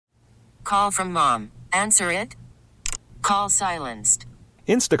Call from mom. Answer it. Call silenced.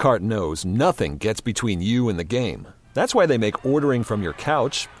 Instacart knows nothing gets between you and the game. That's why they make ordering from your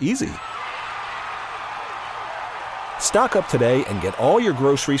couch easy. Stock up today and get all your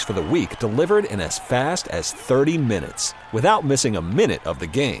groceries for the week delivered in as fast as 30 minutes without missing a minute of the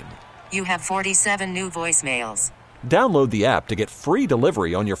game. You have 47 new voicemails. Download the app to get free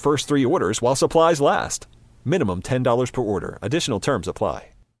delivery on your first 3 orders while supplies last. Minimum $10 per order. Additional terms apply.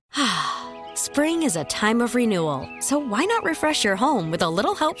 Spring is a time of renewal, so why not refresh your home with a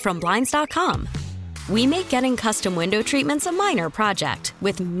little help from Blinds.com? We make getting custom window treatments a minor project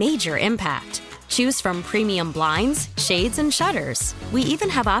with major impact. Choose from premium blinds, shades, and shutters. We even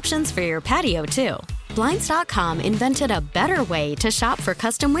have options for your patio, too. Blinds.com invented a better way to shop for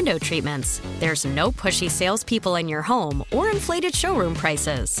custom window treatments. There's no pushy salespeople in your home or inflated showroom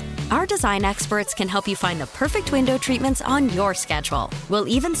prices. Our design experts can help you find the perfect window treatments on your schedule. We'll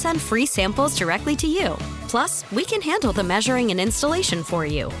even send free samples directly to you. Plus, we can handle the measuring and installation for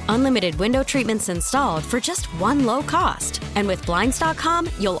you. Unlimited window treatments installed for just one low cost. And with Blinds.com,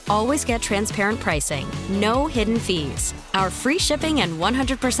 you'll always get transparent pricing. No hidden fees. Our free shipping and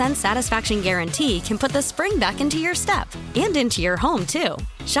 100% satisfaction guarantee can put the spring back into your step and into your home, too.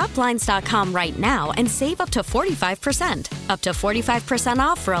 Shop Blinds.com right now and save up to 45%. Up to 45%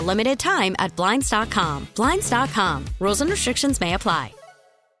 off for a limited time at Blinds.com. Blinds.com. Rules and restrictions may apply.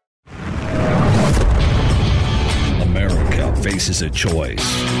 America faces a choice.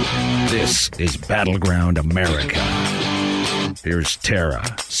 This is Battleground America. Here's Tara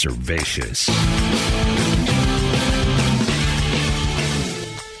Servatius.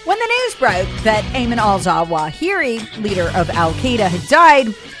 When the news broke that Ayman al-Zawahiri, leader of al-Qaeda, had died,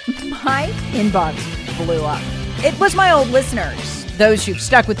 my inbox blew up. It was my old listeners, those who've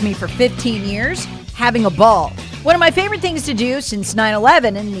stuck with me for 15 years, having a ball. One of my favorite things to do since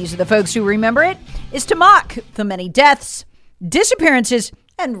 9/11, and these are the folks who remember it, is to mock the many deaths, disappearances,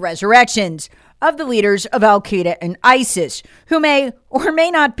 and resurrections of the leaders of al-Qaeda and ISIS, who may or may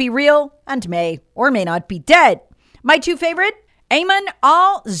not be real and may or may not be dead. My two favorite? Ayman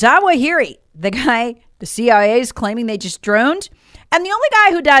al-Zawahiri, the guy the CIA is claiming they just droned, and the only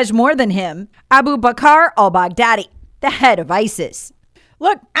guy who dies more than him, Abu Bakr al-Baghdadi, the head of ISIS.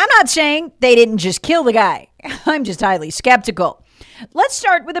 Look, I'm not saying they didn't just kill the guy. I'm just highly skeptical. Let's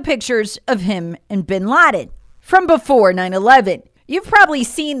start with the pictures of him and bin Laden from before 9/11. You've probably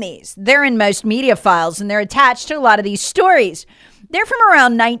seen these. They're in most media files, and they're attached to a lot of these stories. They're from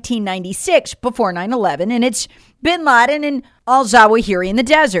around 1996, before 9/11, and it's bin Laden and al-Zawahiri in the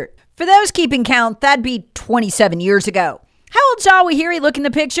desert. For those keeping count, that'd be 27 years ago. How old's Zawahiri look in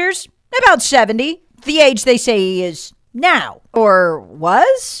the pictures? About 70, the age they say he is now, or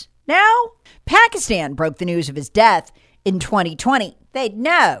was now. Pakistan broke the news of his death in 2020. They'd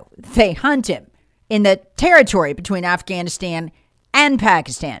know. They hunt him in the territory between Afghanistan and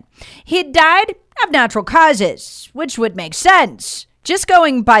Pakistan. He'd died of natural causes, which would make sense. Just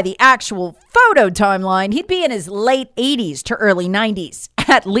going by the actual photo timeline, he'd be in his late 80s to early 90s,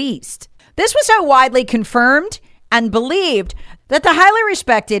 at least. This was so widely confirmed and believed that the highly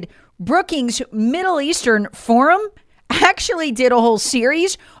respected Brookings Middle Eastern Forum actually did a whole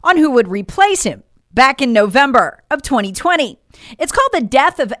series on who would replace him back in November of 2020. It's called The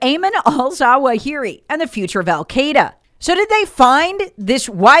Death of Ayman al-Zawahiri and the Future of Al-Qaeda. So did they find this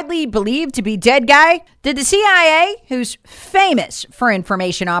widely believed to be dead guy? Did the CIA, who's famous for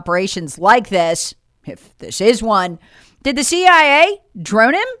information operations like this, if this is one, did the CIA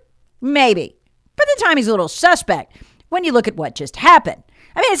drone him? Maybe. But the time he's a little suspect when you look at what just happened.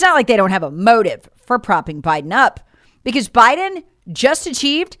 I mean, it's not like they don't have a motive for propping Biden up, because Biden just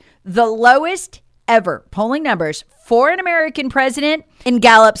achieved the lowest ever polling numbers for an American president in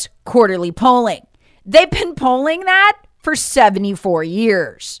Gallup's quarterly polling. They've been polling that for 74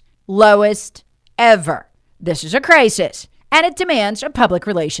 years. Lowest ever. This is a crisis, and it demands a public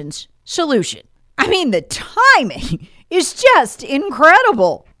relations solution. I mean, the timing is just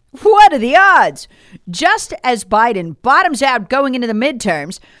incredible. What are the odds? Just as Biden bottoms out going into the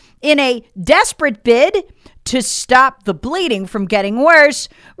midterms in a desperate bid to stop the bleeding from getting worse,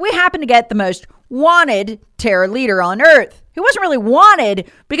 we happen to get the most wanted terror leader on earth, who wasn't really wanted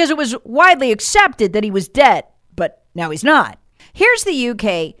because it was widely accepted that he was dead, but now he's not. Here's the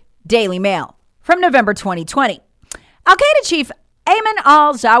UK Daily Mail from November 2020. Al-Qaeda chief Ayman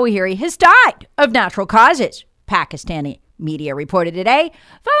al-Zawahiri has died of natural causes, Pakistani media reported today,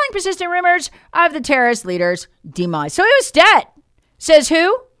 following persistent rumors of the terrorist leader's demise. So he was dead. Says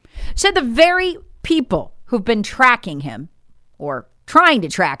who? Said the very people who've been tracking him, or trying to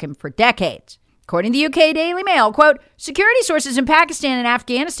track him for decades. According to the UK Daily Mail, quote, security sources in Pakistan and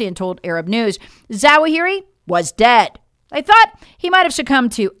Afghanistan told Arab News Zawahiri was dead. They thought he might have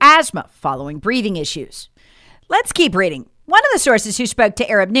succumbed to asthma following breathing issues. Let's keep reading. One of the sources who spoke to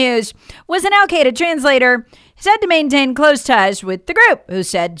Arab News was an al-Qaeda translator said to maintain close ties with the group, who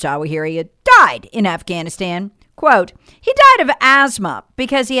said Zawahiri had died in Afghanistan. Quote, he died of asthma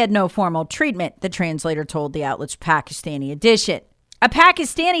because he had no formal treatment, the translator told the outlet's Pakistani edition. A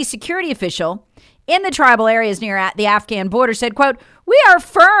Pakistani security official in the tribal areas near the Afghan border said, quote, we are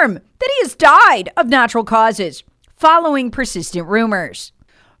firm that he has died of natural causes following persistent rumors.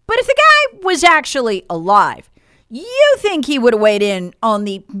 But if the guy was actually alive, you think he would have weighed in on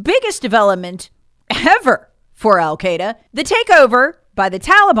the biggest development ever for al-Qaeda, the takeover by the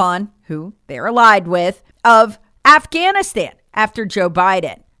Taliban, who they're allied with, of Afghanistan after Joe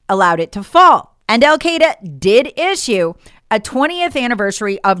Biden allowed it to fall. And al-Qaeda did issue a 20th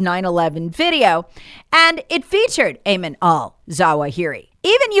anniversary of 9/11 video, and it featured Ayman al-Zawahiri.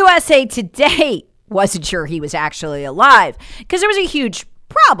 Even USA Today wasn't sure he was actually alive because there was a huge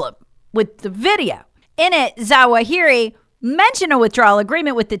problem with the video. In it, Zawahiri mentioned a withdrawal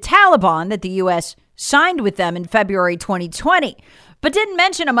agreement with the Taliban that the U.S. signed with them in February 2020, but didn't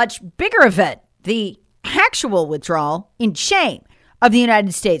mention a much bigger event, the actual withdrawal in shame of the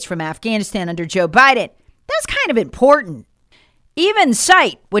United States from Afghanistan under Joe Biden. That's kind of important. Even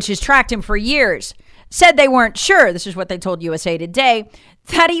SITE, which has tracked him for years, said they weren't sure, this is what they told USA Today,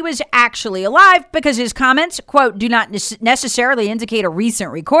 that he was actually alive because his comments, quote, do not necessarily indicate a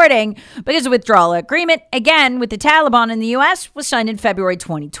recent recording because the withdrawal agreement, again, with the Taliban in the U.S. was signed in February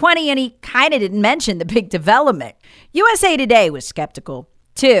 2020, and he kind of didn't mention the big development. USA Today was skeptical,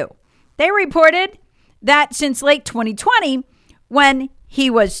 too. They reported that since late 2020, when he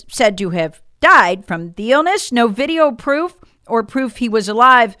was said to have died from the illness, no video proof or proof he was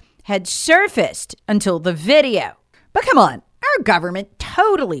alive had surfaced until the video. But come on, our government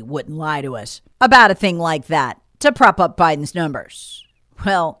totally wouldn't lie to us about a thing like that to prop up Biden's numbers.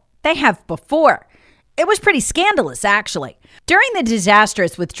 Well, they have before. It was pretty scandalous, actually. During the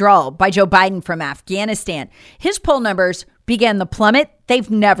disastrous withdrawal by Joe Biden from Afghanistan, his poll numbers began the plummet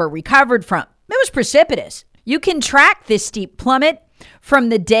they've never recovered from. It was precipitous. You can track this steep plummet from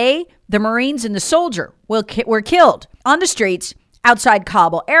the day the Marines and the soldier were killed on the streets outside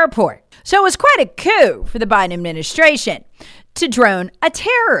Kabul airport. So it was quite a coup for the Biden administration to drone a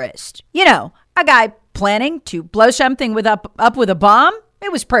terrorist. You know, a guy planning to blow something up with a bomb.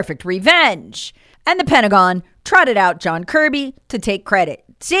 It was perfect revenge. And the Pentagon trotted out John Kirby to take credit.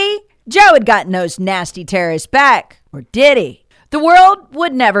 See, Joe had gotten those nasty terrorists back. Or did he? The world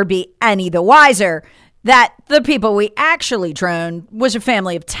would never be any the wiser that the people we actually droned was a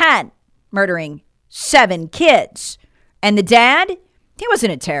family of 10, murdering 7 kids. And the dad, he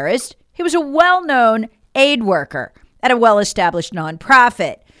wasn't a terrorist. He was a well-known aid worker at a well-established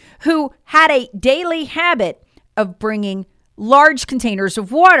nonprofit who had a daily habit of bringing large containers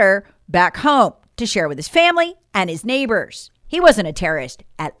of water back home to share with his family and his neighbors. He wasn't a terrorist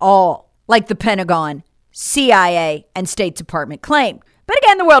at all, like the Pentagon, CIA, and State Department claim. But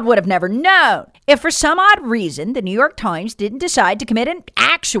again, the world would have never known if for some odd reason the New York Times didn't decide to commit an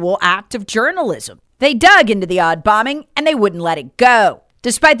actual act of journalism. They dug into the odd bombing and they wouldn't let it go,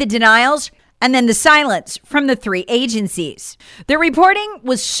 despite the denials and then the silence from the 3 agencies. The reporting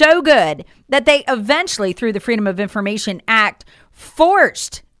was so good that they eventually, through the Freedom of Information Act,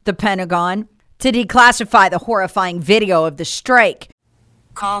 forced the Pentagon to declassify the horrifying video of the strike.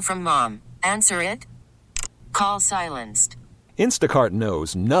 Call from mom. Answer it. Call silenced. Instacart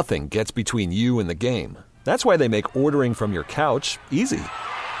knows nothing gets between you and the game. That's why they make ordering from your couch easy.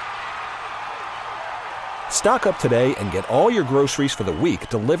 Stock up today and get all your groceries for the week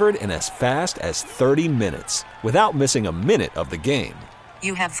delivered in as fast as 30 minutes without missing a minute of the game.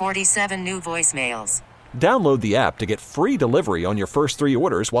 You have 47 new voicemails. Download the app to get free delivery on your first 3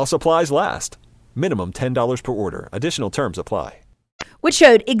 orders while supplies last. Minimum $10 per order. Additional terms apply. Which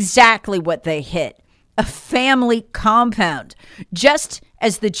showed exactly what they hit. A family compound. Just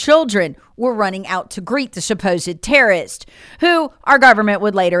as the children were running out to greet the supposed terrorist, who our government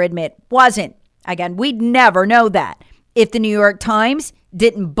would later admit wasn't. Again, we'd never know that if the New York Times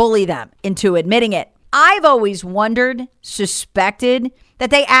didn't bully them into admitting it. I've always wondered, suspected, that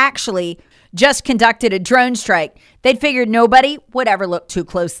they actually just conducted a drone strike they'd figured nobody would ever look too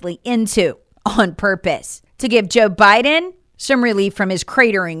closely into on purpose to give Joe Biden some relief from his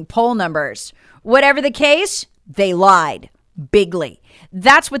cratering poll numbers. Whatever the case, they lied bigly.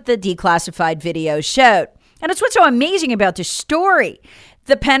 That's what the declassified video showed. And it's what's so amazing about this story.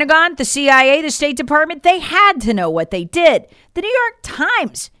 The Pentagon, the CIA, the State Department, they had to know what they did. The New York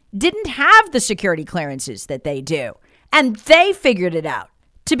Times didn't have the security clearances that they do. And they figured it out,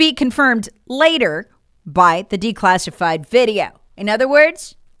 to be confirmed later by the declassified video. In other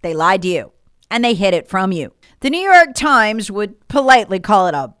words, they lied to you and they hid it from you. The New York Times would politely call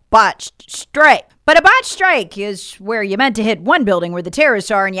it a botched strike. But a botched strike is where you meant to hit one building where the terrorists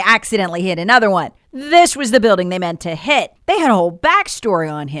are and you accidentally hit another one. This was the building they meant to hit. They had a whole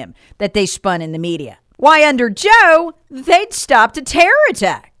backstory on him that they spun in the media. Why, under Joe, they'd stopped a terror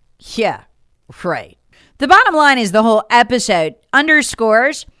attack. Yeah, right. The bottom line is the whole episode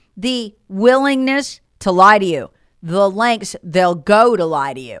underscores the willingness to lie to you, the lengths they'll go to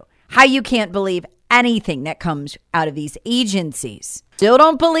lie to you, how you can't believe anything that comes out of these agencies. Still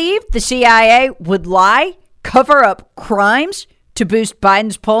don't believe the CIA would lie, cover up crimes to boost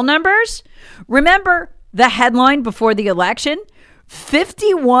Biden's poll numbers? Remember the headline before the election?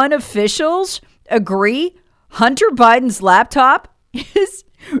 51 officials agree Hunter Biden's laptop is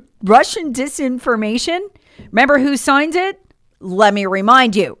Russian disinformation. Remember who signed it? Let me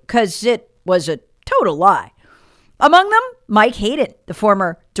remind you, because it was a total lie. Among them, Mike Hayden, the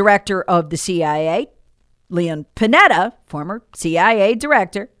former director of the CIA, Leon Panetta, former CIA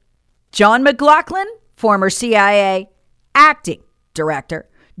director, John McLaughlin, former CIA acting director,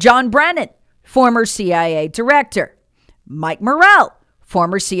 John Brennan, former CIA director, Mike Morrell,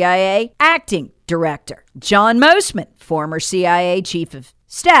 former CIA acting director, John Mosman, former CIA chief of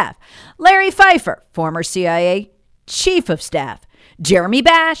staff, Larry Pfeiffer, former CIA chief of staff, Jeremy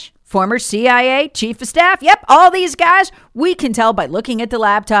Bash, former CIA chief of staff. Yep, all these guys, we can tell by looking at the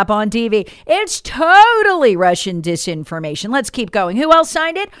laptop on TV. It's totally Russian disinformation. Let's keep going. Who else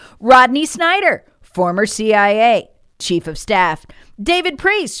signed it? Rodney Snyder, former CIA chief of staff. David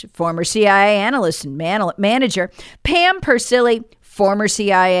Priest, former CIA analyst and manager. Pam Persili, former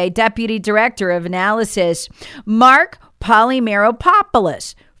CIA deputy director of analysis. Mark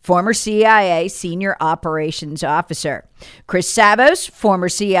Polymeropoulos, former CIA senior operations officer. Chris Savos, former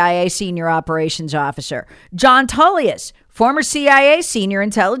CIA senior operations officer. John Tullius, former CIA senior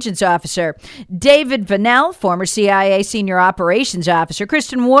intelligence officer. David Vanell, former CIA senior operations officer.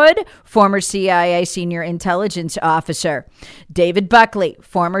 Kristen Wood, former CIA senior intelligence officer. David Buckley,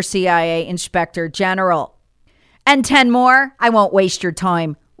 former CIA inspector general. And 10 more. I won't waste your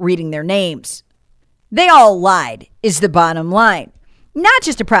time reading their names. They all lied, is the bottom line. Not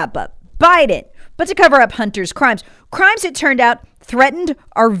just to prop up Biden, but to cover up Hunter's crimes. Crimes, it turned out, threatened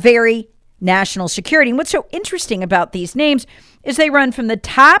our very national security. And what's so interesting about these names is they run from the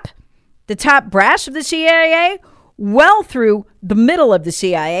top brass of the CIA, well through the middle of the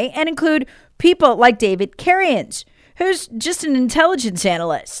CIA, and include people like David Karians, who's just an intelligence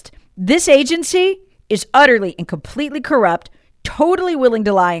analyst. This agency is utterly and completely corrupt, totally willing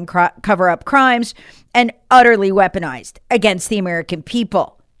to lie and cover up crimes, and utterly weaponized against the American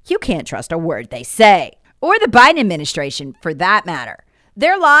people. You can't trust a word they say. Or the Biden administration, for that matter.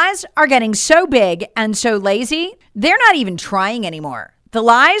 Their lies are getting so big and so lazy, they're not even trying anymore. The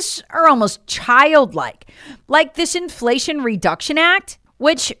lies are almost childlike. Like this Inflation Reduction Act,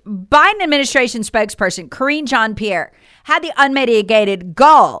 which Biden administration spokesperson Karine Jean-Pierre had the unmitigated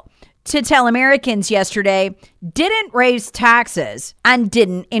gall to tell Americans yesterday didn't raise taxes and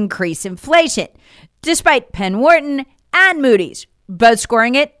didn't increase inflation, despite Penn Wharton and Moody's both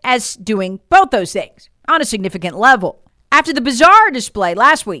scoring it as doing both those things on a significant level. After the bizarre display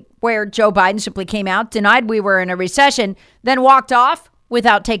last week, where Joe Biden simply came out, denied we were in a recession, then walked off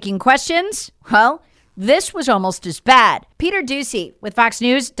without taking questions, well, this was almost as bad. Peter Doocy with Fox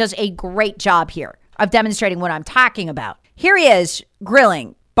News does a great job here of demonstrating what I'm talking about. Here he is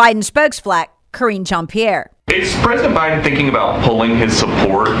grilling Biden spokesflack Karine Jean-Pierre. Is President Biden thinking about pulling his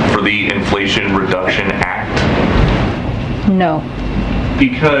support for the Inflation Reduction Act? No.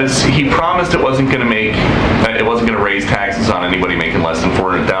 Because he promised it wasn't going to raise taxes on anybody making less than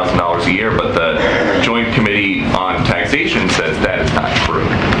 $400,000 a year, but the Joint Committee on Taxation says that is not true.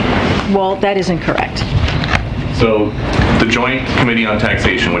 Well, that isn't correct. So the Joint Committee on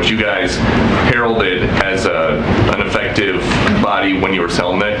Taxation, which you guys heralded as an effective body when you were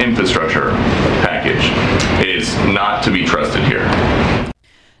selling the infrastructure package, is not to be trusted here.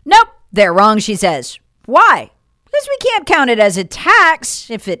 Nope, they're wrong, she says. Why? Because we can't count it as a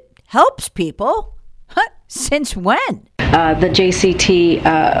tax if it helps people. Since when? The JCT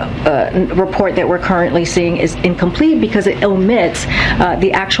report that we're currently seeing is incomplete because it omits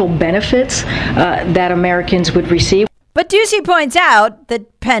the actual benefits that Americans would receive. But Doocy points out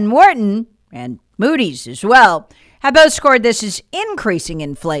that Penn Wharton, and Moody's as well, have both scored this as increasing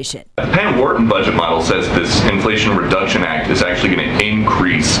inflation. The Penn Wharton budget model says this Inflation Reduction Act is actually going to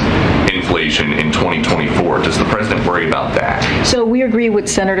increase inflation in 2024. Does the president worry about that? So we agree with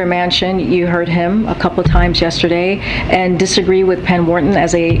Senator Manchin. You heard him a couple of times yesterday, and disagree with Penn Wharton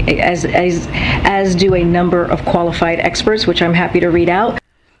as do a number of qualified experts, which I'm happy to read out.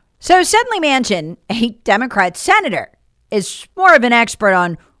 So suddenly Manchin, a Democrat senator, is more of an expert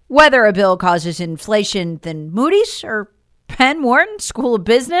on whether a bill causes inflation than Moody's or Penn Wharton School of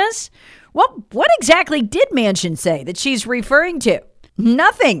Business. Well, what exactly did Manchin say that she's referring to?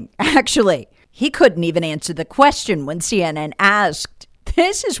 Nothing, actually. He couldn't even answer the question when CNN asked.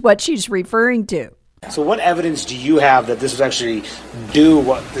 This is what she's referring to. So what evidence do you have that this would actually do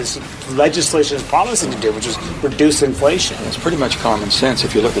what this legislation is promising to do, which is reduce inflation? It's pretty much common sense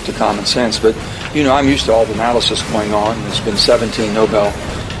if you look at the common sense. But, I'm used to all the analysis going on. There's been 17 Nobel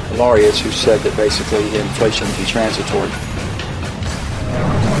laureates who said that basically inflation would be transitory.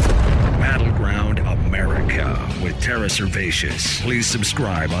 Battleground America with Tara Servatius. Please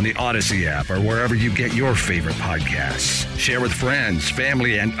subscribe on the Odyssey app or wherever you get your favorite podcasts. Share with friends,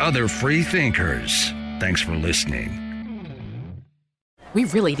 family, and other free thinkers. Thanks for listening. We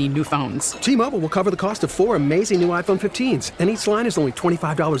really need new phones. T-Mobile will cover the cost of 4 amazing new iPhone 15s, and each line is only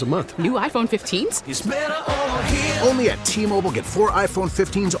 $25 a month. New iPhone 15s? It's better over here. Only at T-Mobile, get 4 iPhone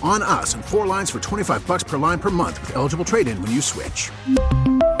 15s on us and 4 lines for $25 per line per month with eligible trade-in when you switch.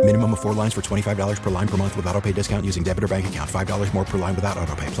 Minimum of 4 lines for $25 per line per month with autopay discount using debit or bank account. $5 more per line without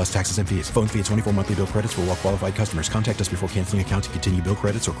autopay, plus taxes and fees. Phone fee at 24 monthly bill credits for well-qualified customers. Contact us before canceling account to continue bill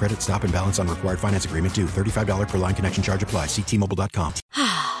credits or credit stop and balance on required finance agreement due. $35 per line connection charge applies. See T-Mobile.com.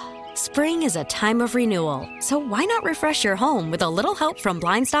 Spring is a time of renewal, so why not refresh your home with a little help from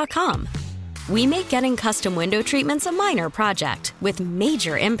Blinds.com? We make getting custom window treatments a minor project with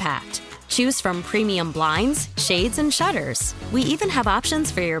major impact. Choose from premium blinds, shades, and shutters. We even have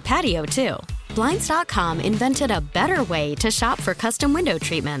options for your patio, too. Blinds.com invented a better way to shop for custom window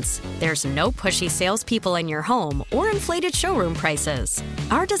treatments. There's no pushy salespeople in your home or inflated showroom prices.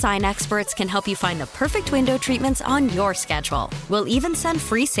 Our design experts can help you find the perfect window treatments on your schedule. We'll even send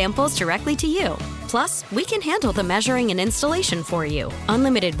free samples directly to you. Plus, we can handle the measuring and installation for you.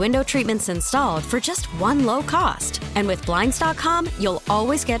 Unlimited window treatments installed for just one low cost. And with Blinds.com, you'll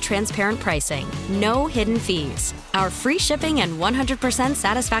always get transparent pricing. No hidden fees. Our free shipping and 100%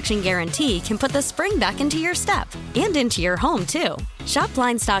 satisfaction guarantee can put the spring back into your step and into your home, too. Shop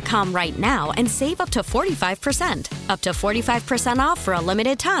Blinds.com right now and save up to 45%. Up to 45% off for a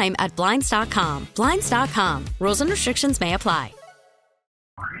limited time at Blinds.com. Blinds.com. Rules and restrictions may apply.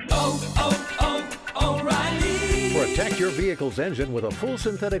 O'Reilly. Protect your vehicle's engine with a full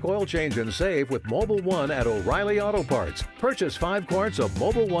synthetic oil change and save with Mobil 1 at O'Reilly Auto Parts. Purchase 5 quarts of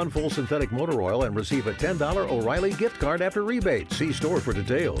Mobil 1 full synthetic motor oil and receive a $10 O'Reilly gift card after rebate. See store for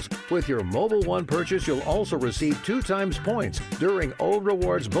details. With your Mobil 1 purchase, you'll also receive 2 times points during O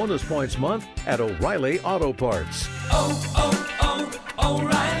Rewards Bonus Points Month at O'Reilly Auto Parts.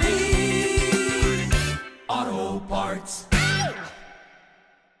 O'Reilly Auto Parts.